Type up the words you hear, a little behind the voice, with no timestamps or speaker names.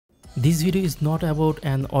This video is not about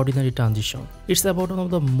an ordinary transition. It's about one of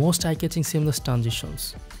the most eye-catching seamless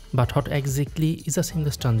transitions. But what exactly is a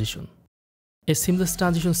seamless transition? A seamless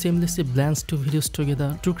transition seamlessly blends two videos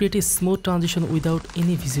together to create a smooth transition without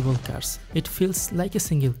any visible cuts. It feels like a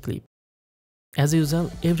single clip. As usual,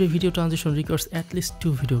 every video transition requires at least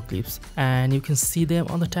 2 video clips, and you can see them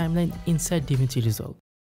on the timeline inside DaVinci Resolve.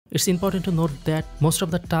 It's important to note that most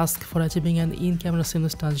of the tasks for achieving an in-camera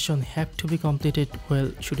seamless transition have to be completed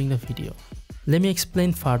while shooting the video. Let me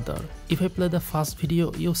explain further. If I play the first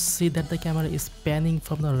video, you see that the camera is panning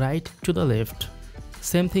from the right to the left.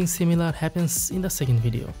 Same thing similar happens in the second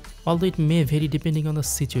video, although it may vary depending on the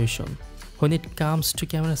situation. When it comes to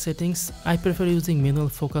camera settings, I prefer using manual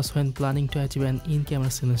focus when planning to achieve an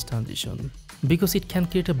in-camera seamless transition, because it can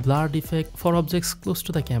create a blurred effect for objects close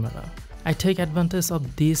to the camera. I take advantage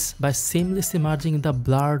of this by seamlessly merging the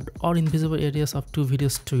blurred or invisible areas of two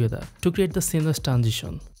videos together to create the seamless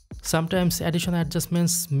transition. Sometimes additional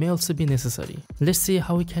adjustments may also be necessary. Let's see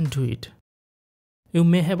how we can do it. You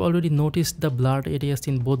may have already noticed the blurred areas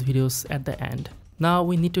in both videos at the end. Now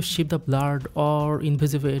we need to shift the blurred or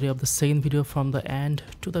invisible area of the second video from the end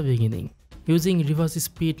to the beginning. Using reverse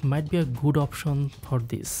speed might be a good option for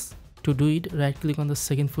this. To do it, right click on the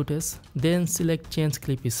second footage, then select change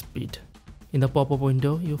clip speed. In the pop-up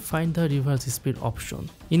window, you find the reverse speed option.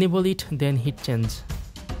 Enable it, then hit change.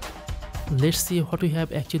 Let's see what we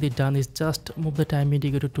have actually done is just move the time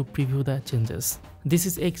indicator to preview the changes. This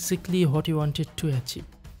is exactly what you wanted to achieve.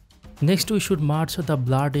 Next, we should merge the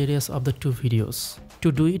blurred areas of the two videos.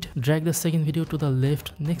 To do it, drag the second video to the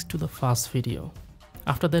left next to the first video.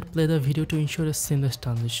 After that, play the video to ensure a seamless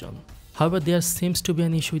transition. However, there seems to be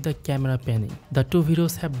an issue with the camera panning. The two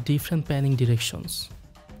videos have different panning directions.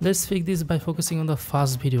 Let's fix this by focusing on the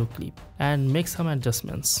first video clip and make some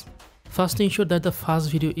adjustments. First, ensure that the first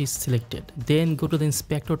video is selected. Then go to the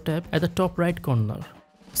Inspector tab at the top right corner.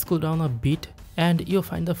 Scroll down a bit and you'll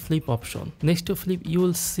find the flip option. Next to flip, you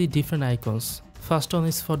will see different icons. First one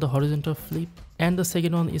is for the horizontal flip and the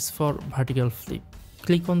second one is for vertical flip.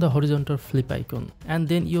 Click on the horizontal flip icon and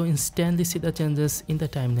then you instantly see the changes in the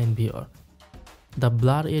timeline viewer. The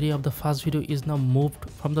blur area of the first video is now moved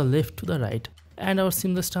from the left to the right, and our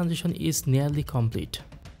seamless transition is nearly complete.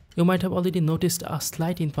 You might have already noticed a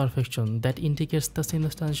slight imperfection that indicates the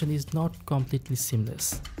seamless transition is not completely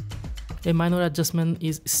seamless. A minor adjustment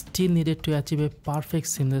is still needed to achieve a perfect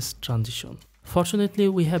seamless transition. Fortunately,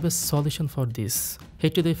 we have a solution for this.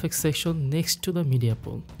 Head to the effects section next to the media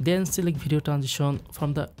pool. Then select video transition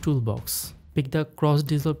from the toolbox. Pick the cross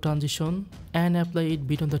dissolve transition and apply it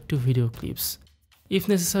between the two video clips. If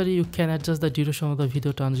necessary, you can adjust the duration of the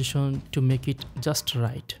video transition to make it just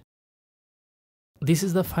right. This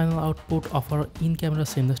is the final output of our in-camera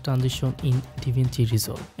seamless transition in DaVinci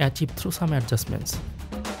Resolve, achieved through some adjustments.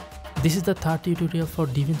 This is the third tutorial for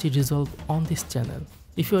DaVinci Resolve on this channel.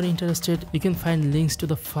 If you are interested, you can find links to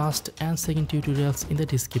the first and second tutorials in the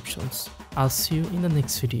descriptions. I'll see you in the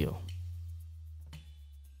next video.